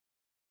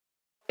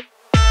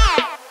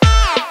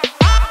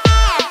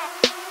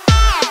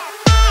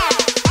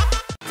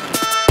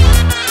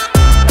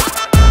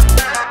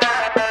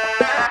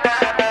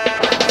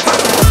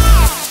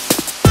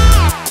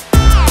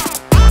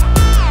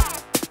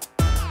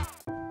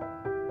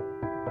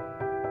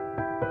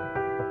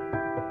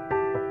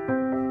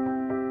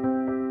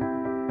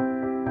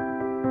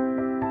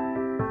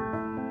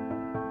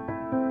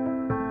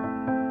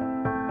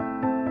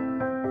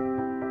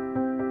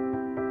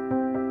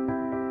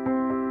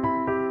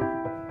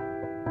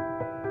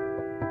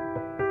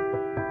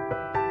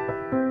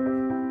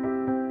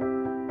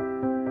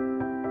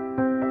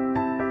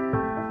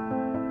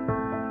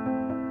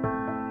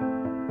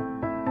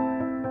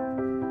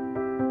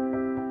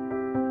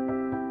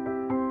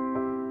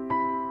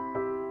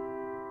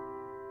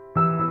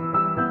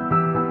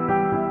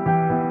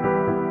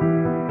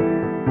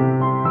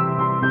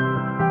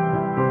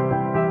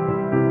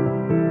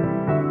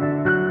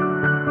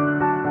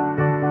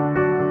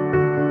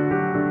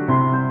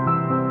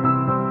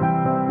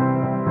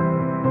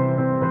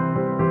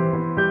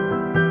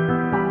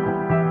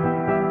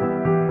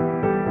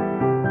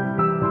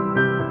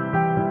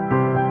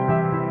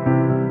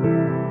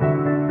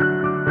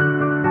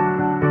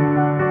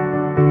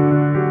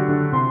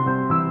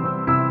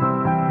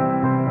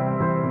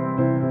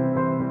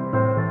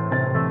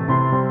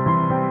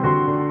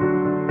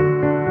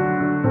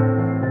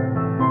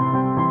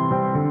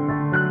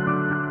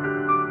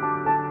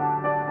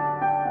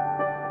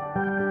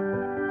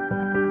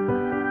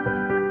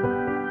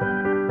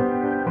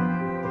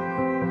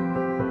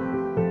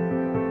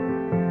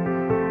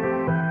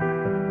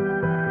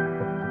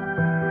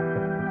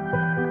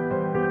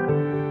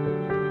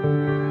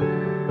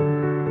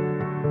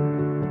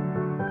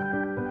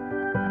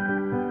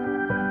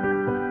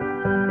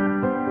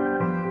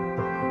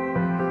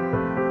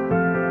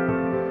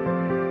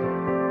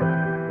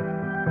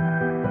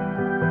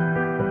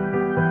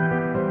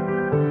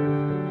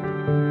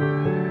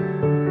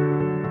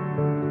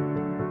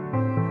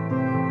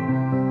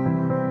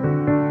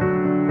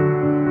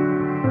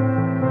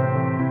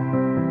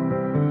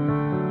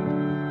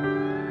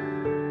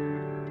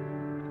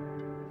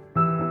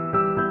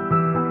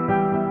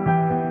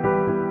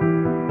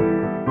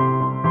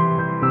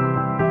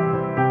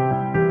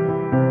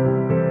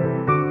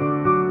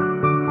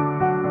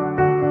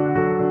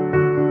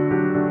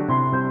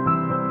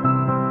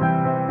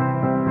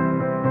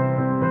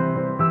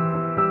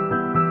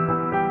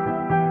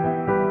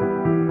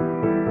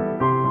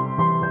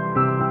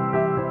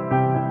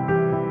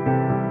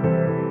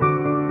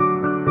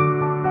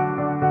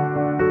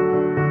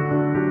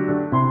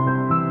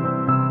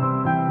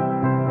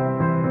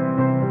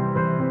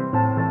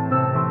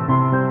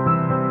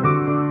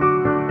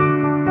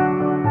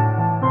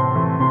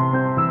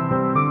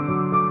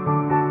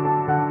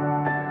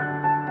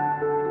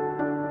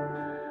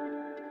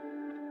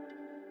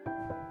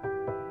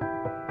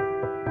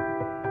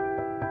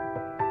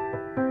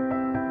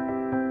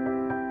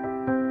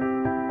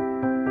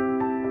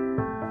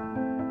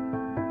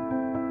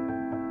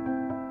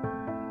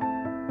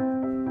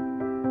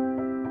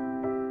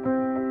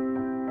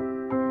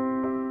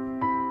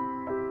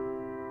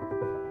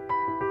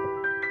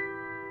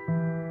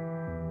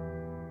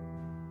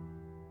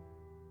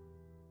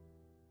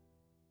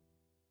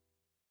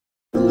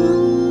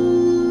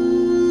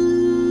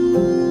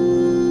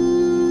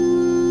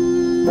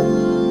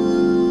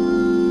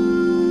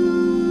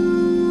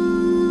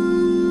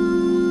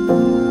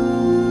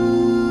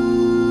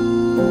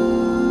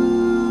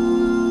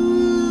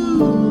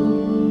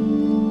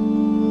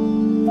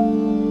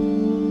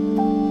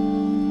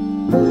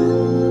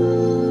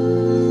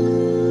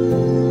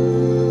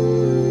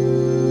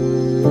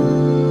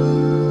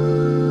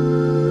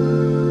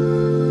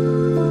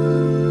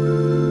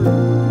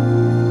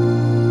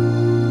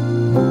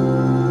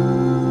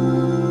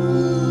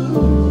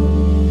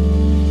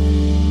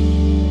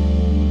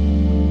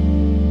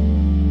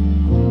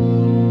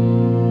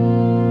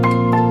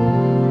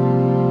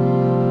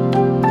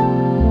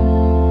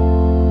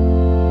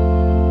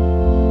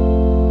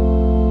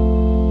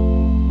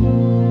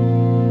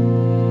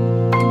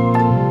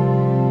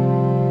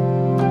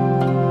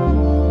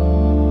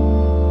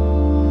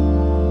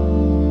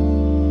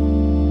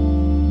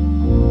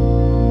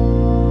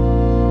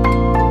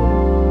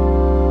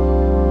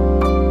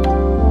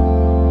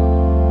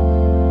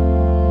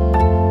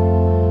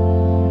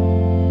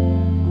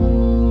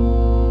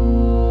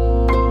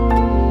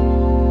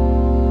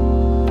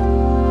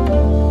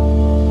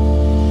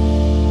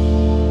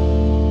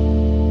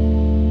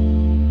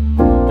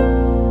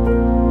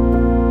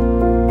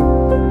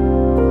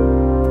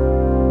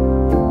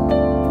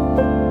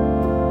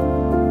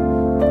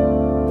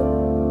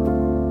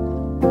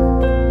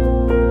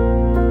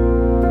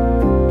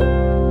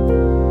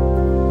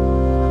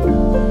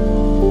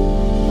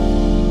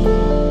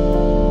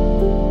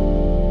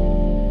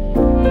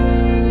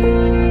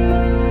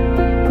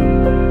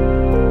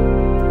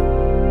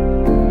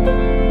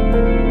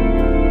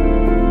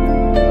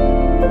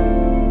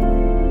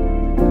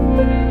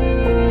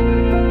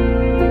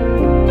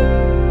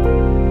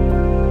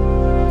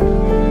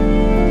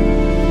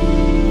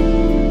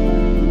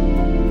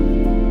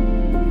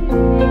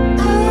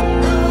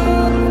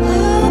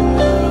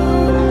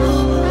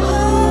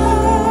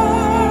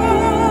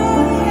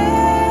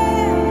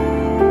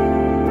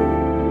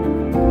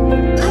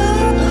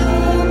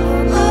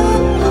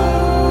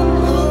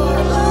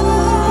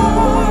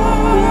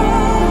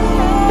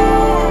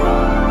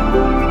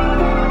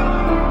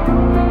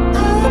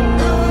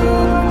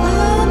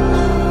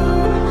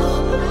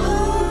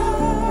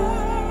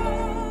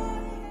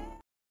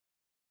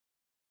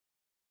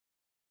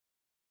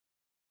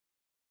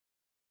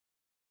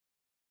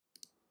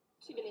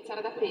Possibile iniziare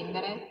ad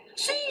apprendere?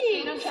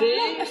 Sì, non sì,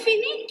 è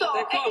finito,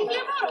 è il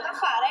lavoro da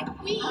fare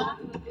qui.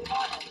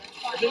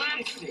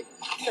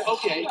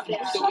 Okay,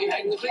 so we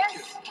hang the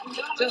pictures.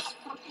 Just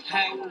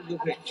hang the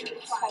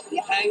pictures.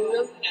 Hang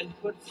them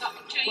and put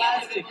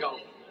plastic over.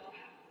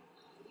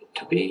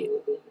 To be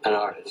an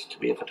artist, to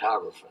be a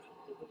photographer,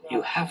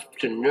 you have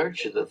to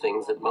nurture the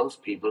things that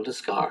most people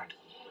discard.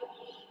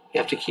 You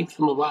have to keep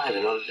them alive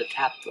in order to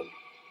tap them.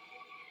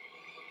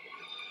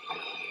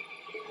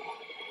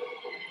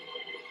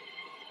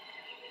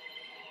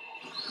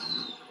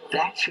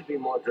 That should be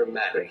more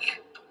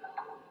dramatic.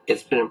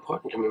 It's been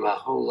important to me my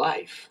whole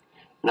life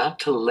not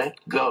to let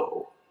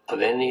go of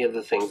any of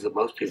the things that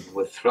most people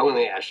would throw in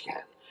the ash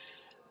can.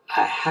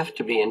 I have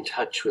to be in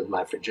touch with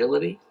my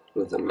fragility,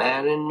 with the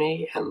man in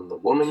me and the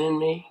woman in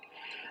me,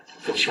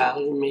 the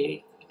child in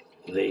me,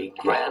 the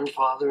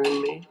grandfather in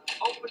me.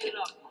 Open it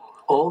up.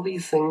 All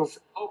these things,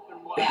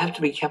 they have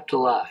to be kept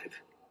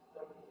alive.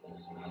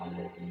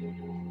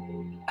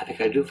 I think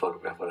I do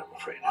photograph what I'm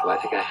afraid of. I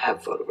think I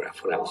have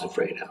photographed what I was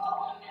afraid of.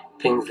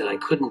 Things that I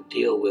couldn't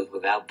deal with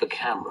without the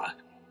camera.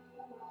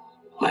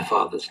 My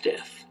father's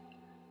death,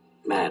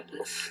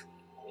 madness.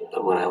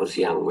 But when I was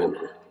young,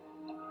 women,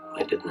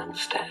 I didn't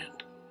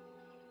understand.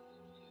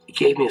 It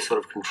gave me a sort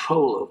of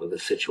control over the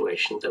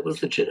situation that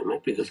was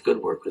legitimate because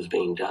good work was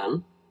being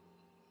done.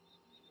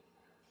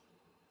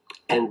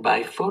 And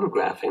by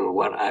photographing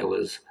what I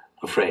was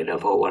afraid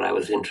of or what I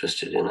was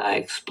interested in, I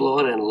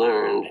explored and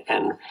learned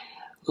and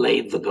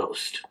laid the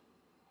ghost.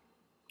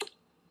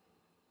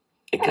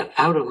 It got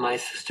out of my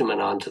system and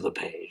onto the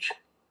page.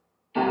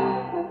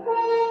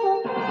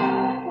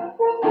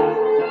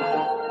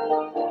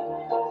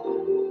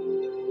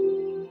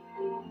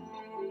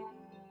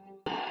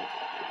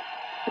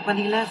 When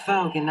he left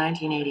Vogue in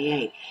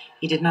 1988,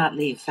 he did not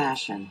leave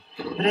fashion,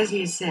 but as he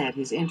has said,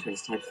 his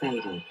interest had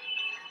faded.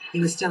 He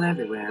was still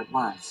everywhere at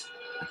once,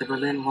 at the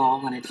Berlin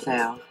Wall when it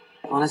fell,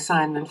 on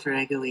assignment for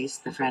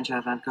Egoiste, the French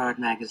avant-garde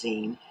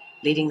magazine,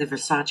 leading the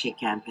Versace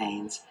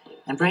campaigns,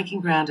 and breaking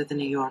ground at the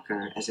New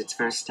Yorker as its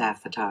first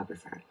staff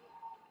photographer.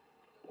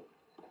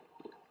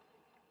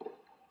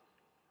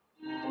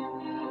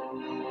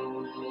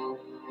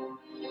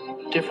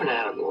 Different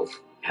animals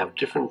have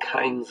different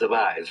kinds of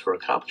eyes for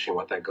accomplishing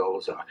what their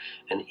goals are.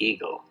 An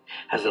eagle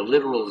has a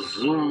literal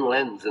zoom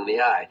lens in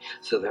the eye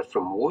so that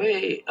from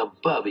way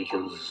above he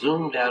can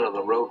zoom down on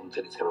the rodent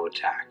that he's going to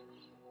attack.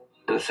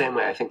 In the same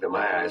way, I think that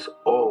my eyes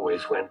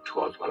always went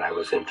towards what I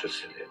was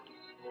interested in,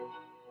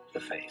 the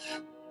face.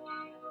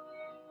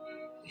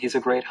 He's a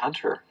great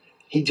hunter.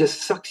 He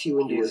just sucks you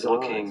into his He's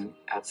looking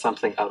at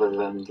something other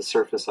than the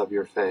surface of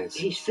your face.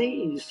 He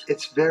sees.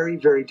 It's very,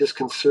 very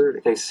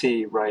disconcerting. They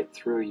see right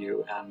through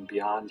you and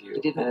beyond you.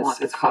 He didn't want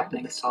the cup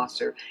and the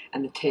saucer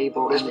and the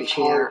table It must and the be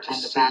chair hard to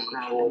and the see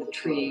background all and the the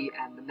tree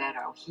and the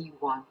meadow. He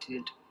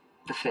wanted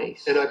the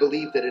face. And I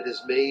believe that it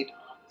has made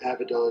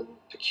Avedon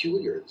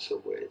peculiar in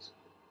some ways.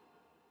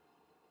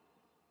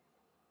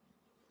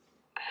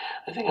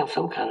 I think I'm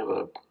some kind of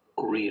a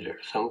reader,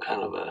 some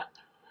kind of a...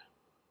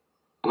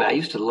 I mean, I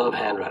used to love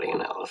handwriting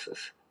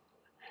analysis,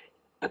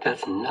 but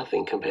that's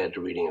nothing compared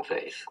to reading a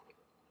face.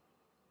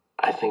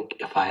 I think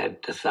if I had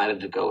decided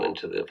to go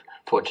into the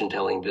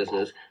fortune-telling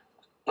business,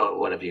 or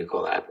whatever you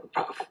call that,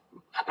 I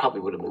probably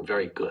would have been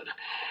very good.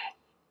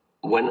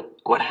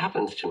 What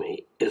happens to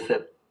me is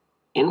that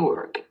in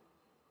work,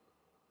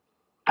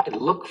 I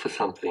look for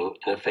something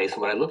in a face,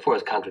 and what I look for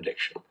is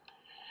contradiction,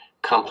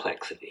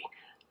 complexity,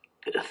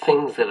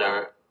 things that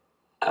are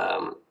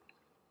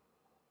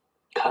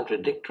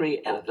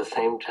contradictory and at the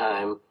same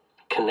time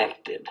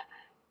connected.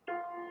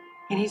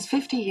 In his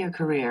 50-year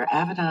career,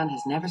 Avedon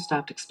has never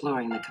stopped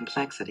exploring the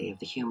complexity of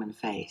the human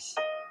face.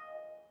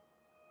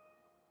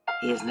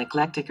 He is an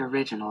eclectic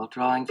original,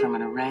 drawing from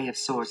an array of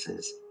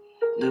sources: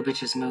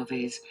 Lubitsch's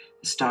movies,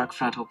 the stark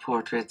frontal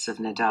portraits of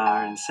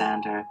Nadar and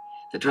Sander,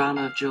 the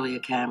drama of Julia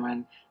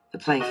Cameron, the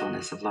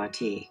playfulness of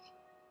Lartigue.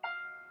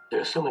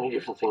 There are so many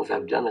different things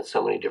I've done at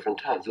so many different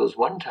times. There was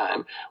one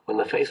time when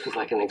the face was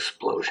like an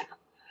explosion.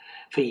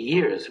 For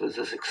years, it was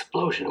this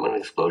explosion. When an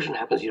explosion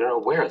happens, you don't know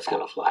where it's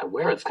going to fly,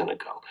 where it's going to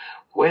go,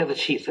 where the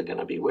teeth are going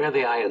to be, where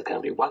the eye is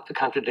going to be, what the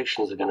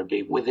contradictions are going to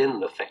be within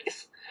the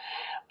face.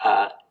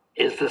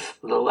 Is this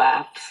the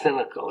laugh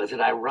cynical? Is it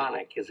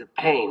ironic? Is it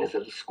pain? Is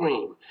it a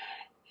scream?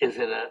 Is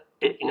it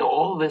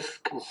all this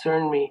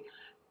concerned me.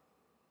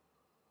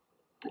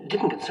 It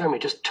didn't concern me,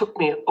 just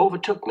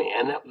overtook me,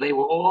 and they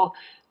were all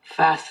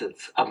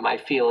facets of my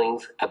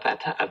feelings at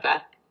that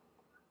time,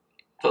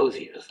 those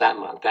years, that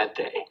month, that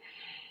day.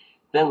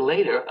 Then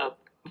later,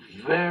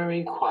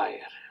 very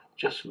quiet,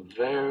 just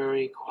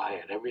very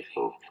quiet.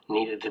 Everything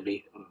needed to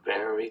be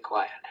very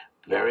quiet,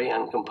 very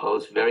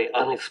uncomposed, very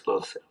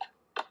unexplosive.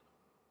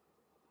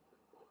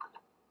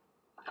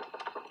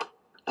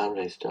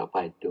 Andre, start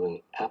by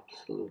doing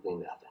absolutely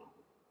nothing.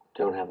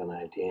 Don't have an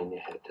idea in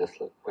your head,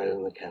 just look right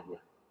in the camera.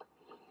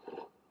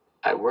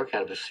 I work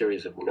out of a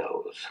series of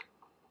no's.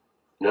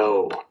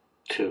 No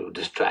to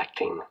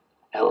distracting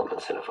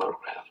elements in a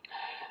photograph.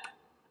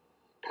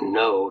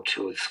 No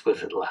to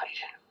exquisite light.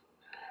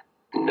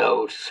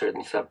 no to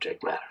certain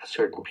subject matter.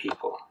 Certain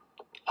people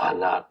are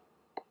not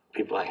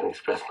people I can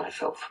express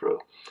myself through.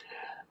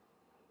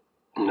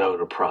 No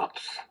to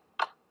props.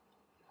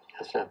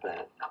 That's not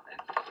bad.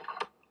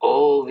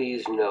 All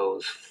these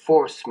no's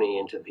force me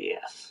into the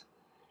yes.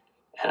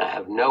 And I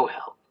have no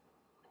help.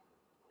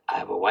 I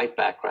have a white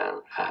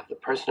background. I have the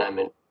person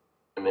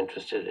I'm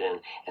interested in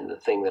and the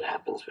thing that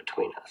happens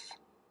between us.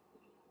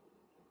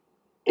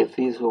 If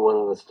these were one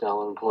of the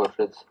Stalin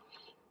portraits,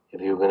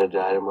 if you were going to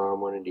die tomorrow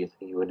morning, do you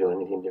think you would do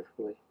anything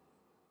differently?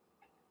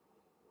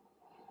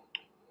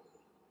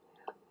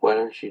 Why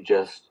don't you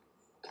just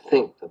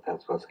think that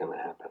that's what's going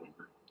to happen?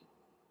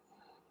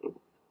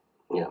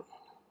 Yeah.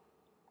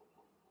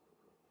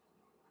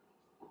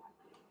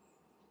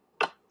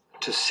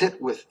 To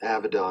sit with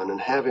Avedon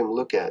and have him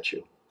look at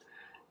you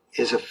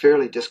is a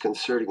fairly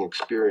disconcerting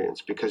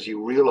experience because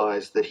you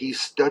realize that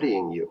he's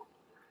studying you.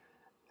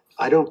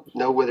 I don't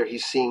know whether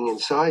he's seeing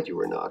inside you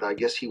or not. I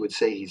guess he would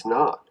say he's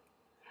not.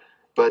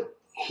 But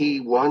he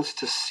wants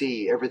to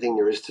see everything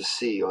there is to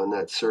see on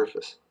that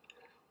surface.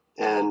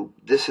 And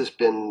this has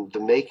been the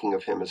making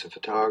of him as a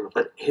photographer.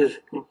 But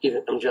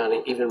I'm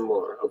Johnny, even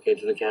more, okay,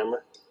 to the camera,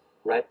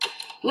 right?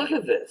 Look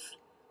at this.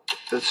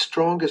 The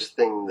strongest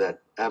thing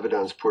that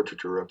Avedon's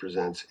portraiture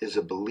represents is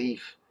a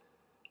belief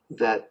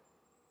that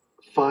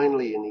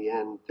finally, in the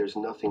end, there's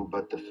nothing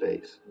but the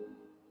face.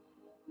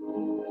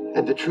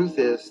 And the truth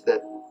is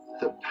that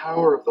the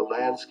power of the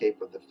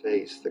landscape of the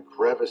face, the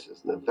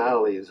crevices and the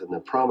valleys and the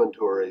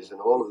promontories and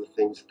all of the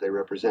things that they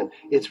represent,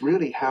 it's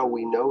really how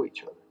we know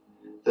each other.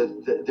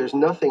 There's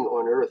nothing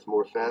on earth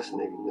more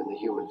fascinating than the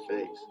human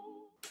face.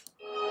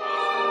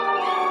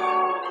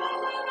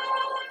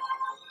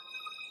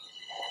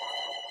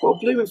 While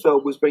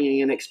Blumenfeld was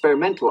bringing an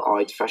experimental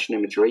eye to fashion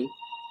imagery,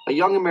 a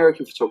young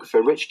American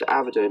photographer, Richard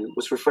Avedon,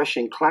 was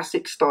refreshing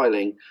classic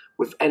styling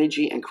with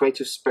energy and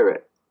creative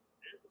spirit.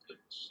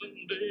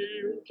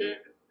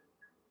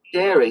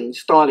 Daring,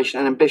 stylish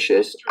and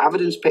ambitious,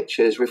 Avedon's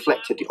pictures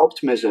reflected the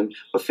optimism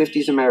of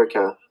 50s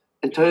America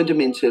and turned him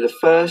into the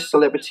first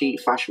celebrity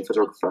fashion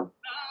photographer.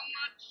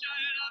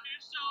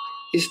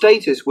 His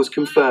status was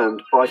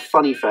confirmed by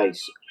Funny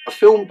Face, a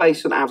film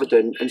based on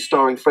Avedon and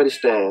starring Fred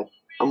Astaire,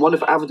 and one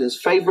of Avedon's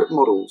favourite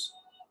models,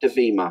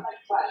 Davima.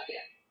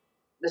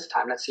 This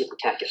time, let's see if we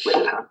can't get rid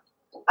of her.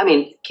 I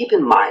mean, keep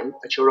in mind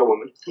that you're a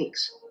woman who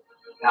thinks.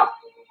 Now,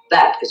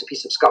 that is a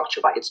piece of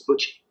sculpture by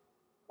Itsubuchi.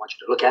 I want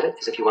you to look at it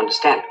as if you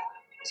understand it,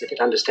 as if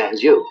it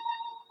understands you.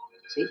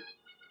 See?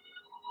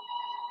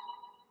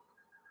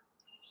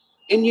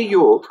 In New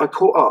York, I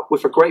caught up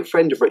with a great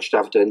friend of Richard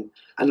Avedon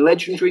and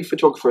legendary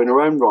photographer in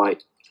her own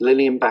right,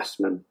 Lillian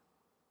Bassman.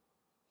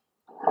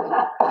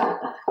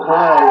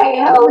 Hi,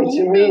 how are you? Nice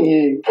to meet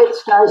you.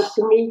 It's nice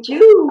to meet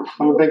you.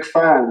 I'm a big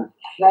fan.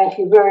 Thank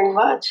you very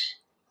much.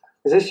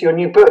 Is this your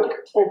new book?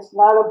 It's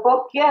not a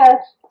book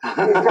yet. It's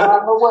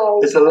on the way.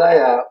 It's a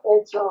layout.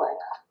 It's a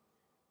layout.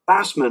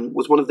 Bassman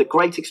was one of the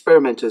great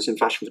experimenters in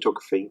fashion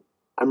photography,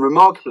 and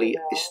remarkably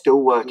is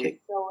still working.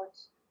 So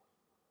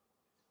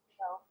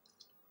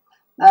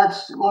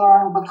that's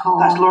Lauren Bacall.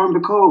 That's Lauren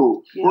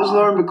Bacall. Yeah. What's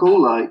Lauren Bacall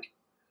like?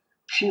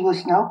 She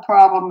was no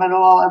problem at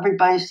all.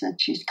 Everybody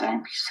said she's going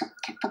to be so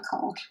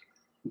difficult.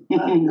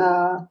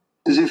 But,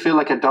 Does it feel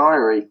like a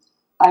diary?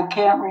 I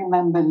can't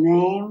remember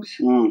names,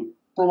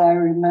 but I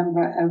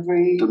remember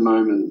every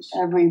moment,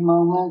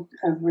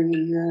 every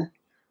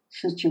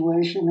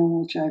situation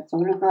in which I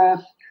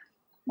photographed.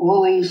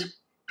 All these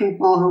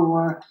people who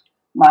were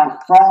my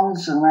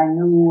friends and I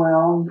knew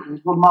well,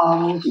 the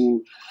models,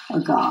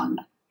 are gone.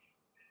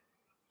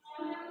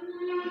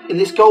 In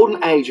this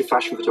golden age of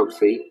fashion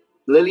photography,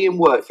 Lillian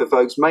worked for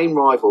Vogue's main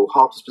rival,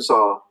 Harper's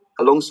Bazaar,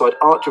 alongside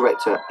art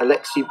director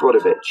Alexei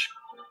Brodovich.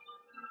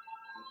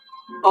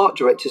 Art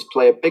directors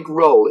play a big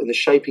role in the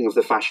shaping of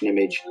the fashion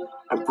image,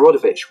 and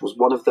Brodovich was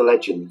one of the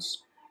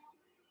legends.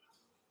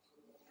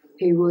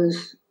 He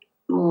was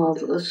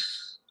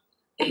marvelous.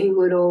 He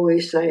would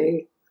always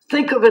say,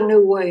 think of a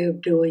new way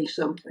of doing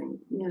something,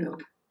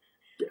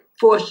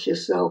 force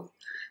yourself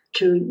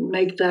to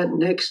make that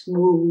next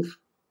move,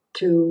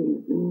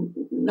 to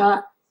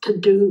not to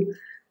do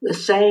the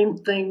same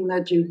thing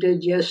that you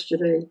did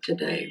yesterday,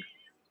 today.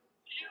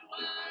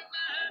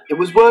 It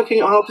was working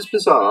at Harper's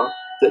Bazaar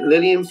that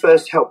Lillian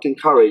first helped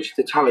encourage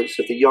the talents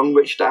of the young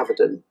Richard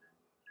Avedon.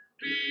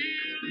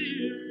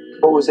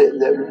 What was it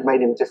that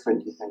made him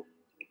different, do you think?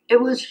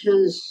 It was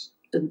his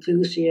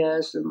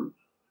enthusiasm,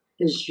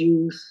 his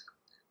youth,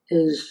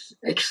 his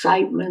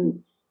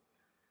excitement.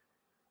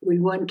 We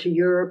went to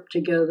Europe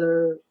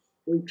together,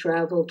 we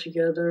traveled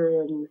together,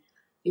 and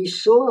he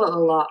saw a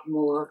lot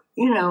more.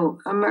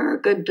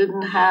 America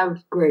didn't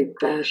have great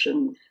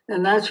fashion,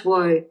 and that's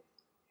why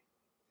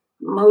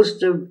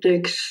most of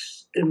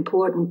Dick's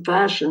important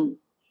fashion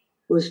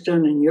was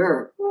done in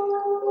Europe.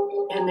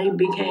 And he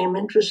became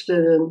interested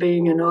in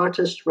being an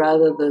artist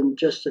rather than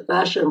just a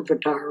fashion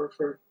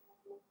photographer.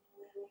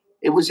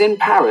 It was in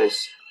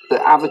Paris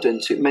that Avedon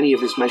took many of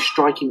his most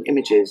striking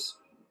images,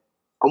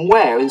 and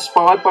where,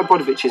 inspired by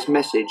Brodovich's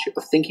message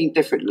of thinking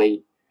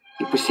differently,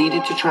 he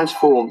proceeded to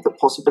transform the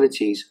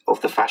possibilities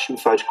of the fashion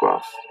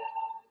photograph.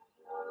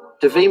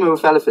 The Vima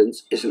with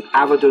elephants is an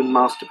Avedon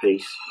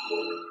masterpiece.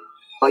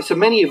 Like so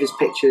many of his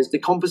pictures, the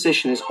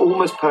composition is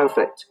almost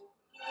perfect,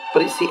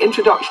 but it's the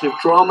introduction of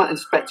drama and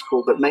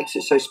spectacle that makes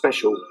it so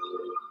special.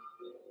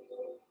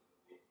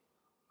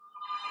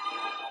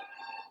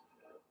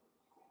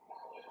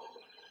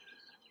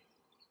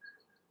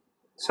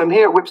 So I'm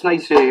here at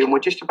Whipsnade Zoo, and we're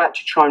just about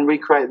to try and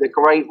recreate the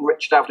great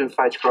Richard Avedon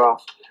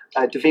photograph,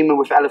 De Vima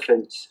with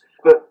elephants.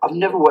 But I've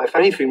never worked for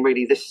anything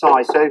really this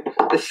size, so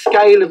the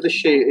scale of the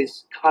shoot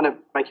is kind of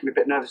making me a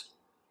bit nervous.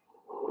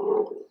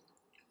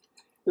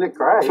 You look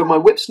great. For my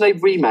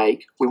Whipsnade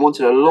remake, we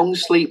wanted a long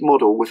sleeve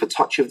model with a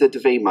touch of the De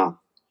Vima,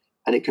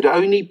 and it could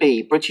only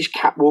be British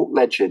catwalk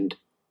legend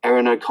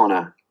Erin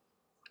O'Connor.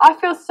 I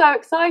feel so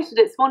excited.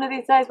 It's one of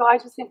these days where I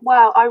just think,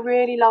 wow, I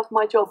really love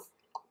my job.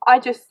 I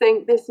just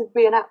think this would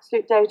be an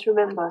absolute day to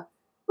remember.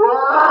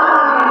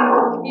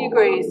 He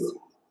agrees.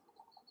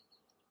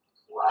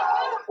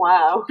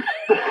 Wow.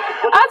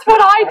 That's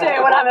what I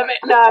do when I'm a bit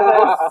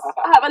nervous.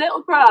 I have a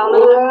little growl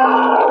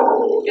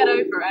and get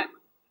over it.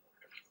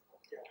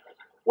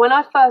 When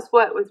I first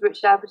worked with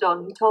Richard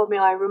Avedon, he told me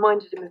I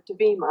reminded him of De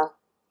Vima,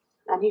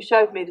 and he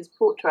showed me this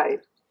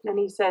portrait, and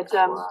he said,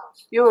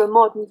 you're a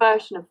modern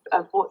version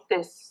of what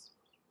this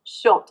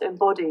shot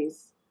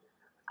embodies.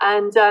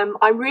 And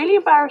I'm really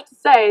embarrassed to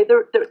say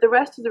the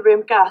rest of the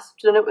room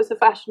gasped, and it was a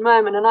fashion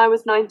moment, and I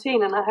was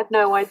 19 and I had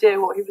no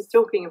idea what he was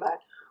talking about,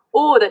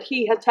 or that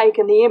he had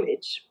taken the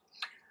image.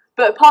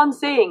 But upon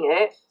seeing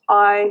it,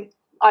 I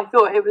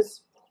thought it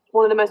was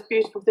one of the most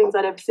beautiful things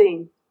I'd ever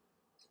seen.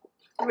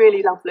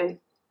 Really lovely.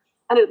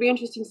 And it'll be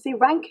interesting to see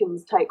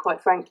Rankin's take,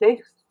 quite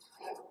frankly.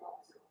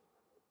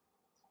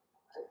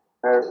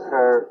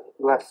 Her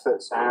left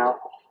foot's out.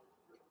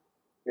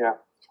 Yeah,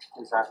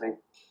 exactly.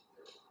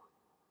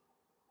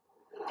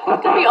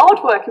 It could be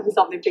odd working for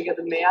something bigger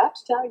than me, I have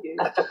to tell you.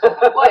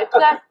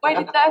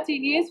 Waited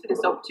 13 years for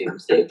this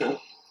opportunity.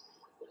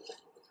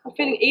 I'm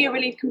feeling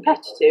eerily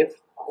competitive.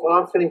 Well,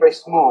 I'm feeling very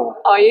small.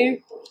 Are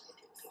you?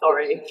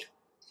 Sorry.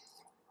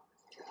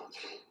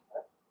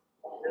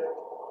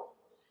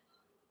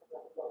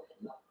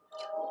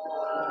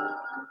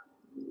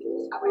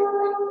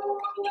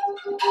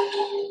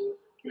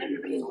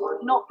 Maybe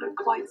not look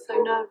quite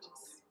so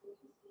nervous.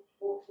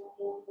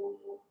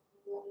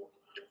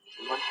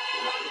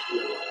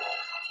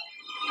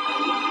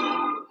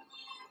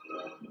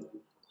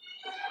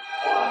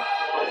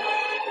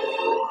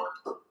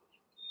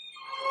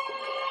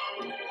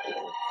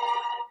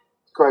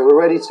 Great, we're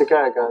ready to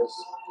go, guys.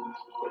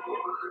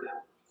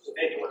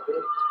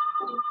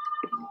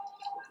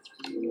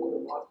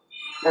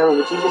 Erin,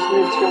 would you just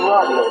move to your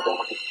right a little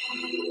bit?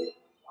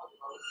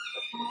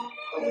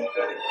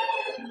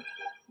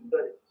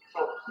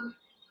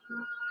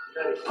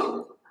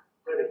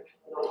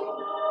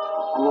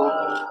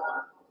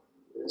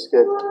 That's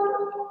good.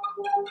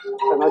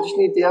 And I just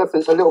need the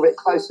elephants a little bit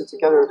closer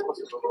together if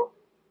possible.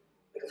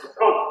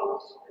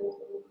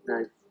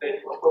 No.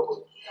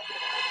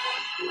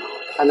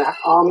 And the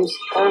arms.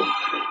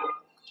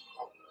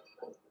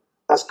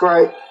 That's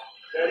great.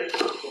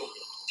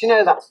 Do you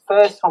know that's the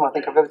first time I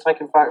think I've ever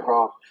taken a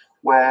photograph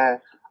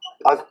where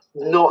I've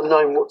not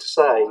known what to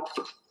say,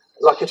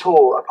 like at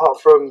all,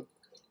 apart from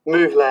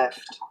move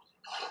left.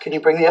 Can you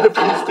bring the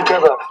elephants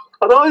together?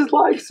 And I was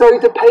like so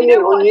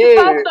dependent on you.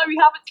 It's the first time you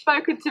haven't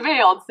spoken to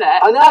me on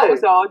set. I know. That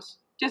was odd.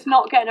 Just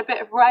not getting a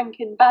bit of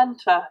Rankin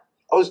banter.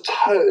 I was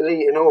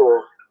totally in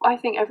awe. I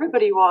think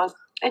everybody was.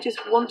 They just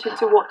wanted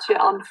to watch it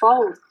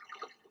unfold.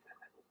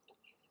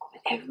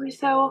 But every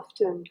so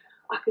often,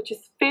 I could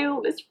just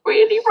feel this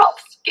really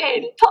rough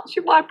skin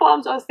touching my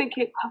palms. I was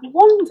thinking, I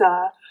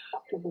wonder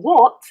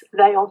what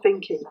they are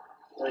thinking.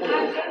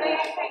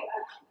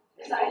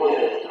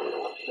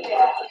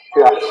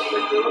 Yeah.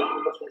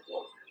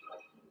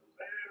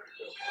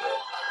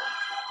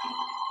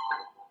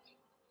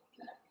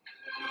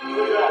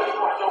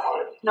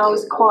 And I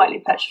was quietly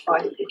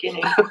petrified at the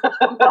beginning.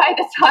 By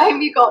the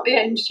time you got the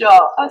end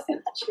shot, I was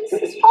thinking, actually,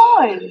 this is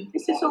fine.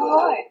 This is all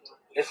right.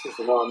 This is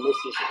the one. This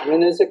is. I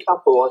mean, there's a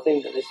couple. I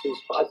think that this is.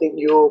 I think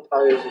your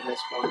pose in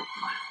this one.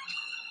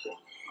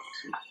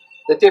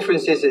 The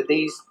difference is that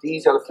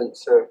these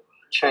elephants are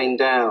chained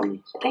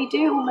down. They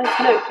do almost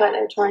look like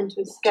they're trying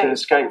to escape. To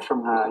escape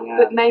from her, yeah.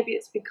 But maybe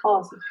it's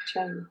because of the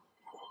chain.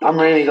 I'm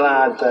really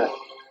glad that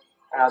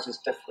ours is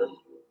different.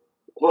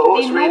 Well,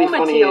 what's really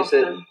funny is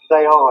that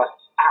they are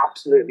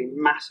absolutely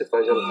massive,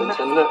 those elephants,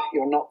 and look,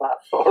 you're not that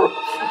far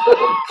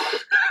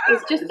off.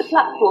 It's just the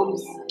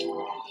platforms.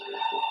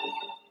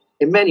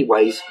 In many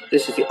ways,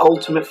 this is the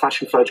ultimate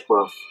fashion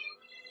photograph,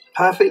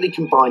 perfectly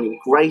combining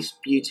grace,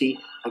 beauty,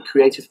 and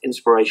creative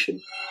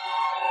inspiration.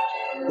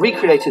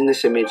 Recreating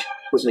this image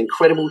was an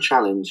incredible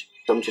challenge,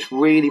 but I'm just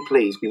really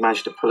pleased we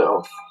managed to pull it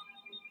off.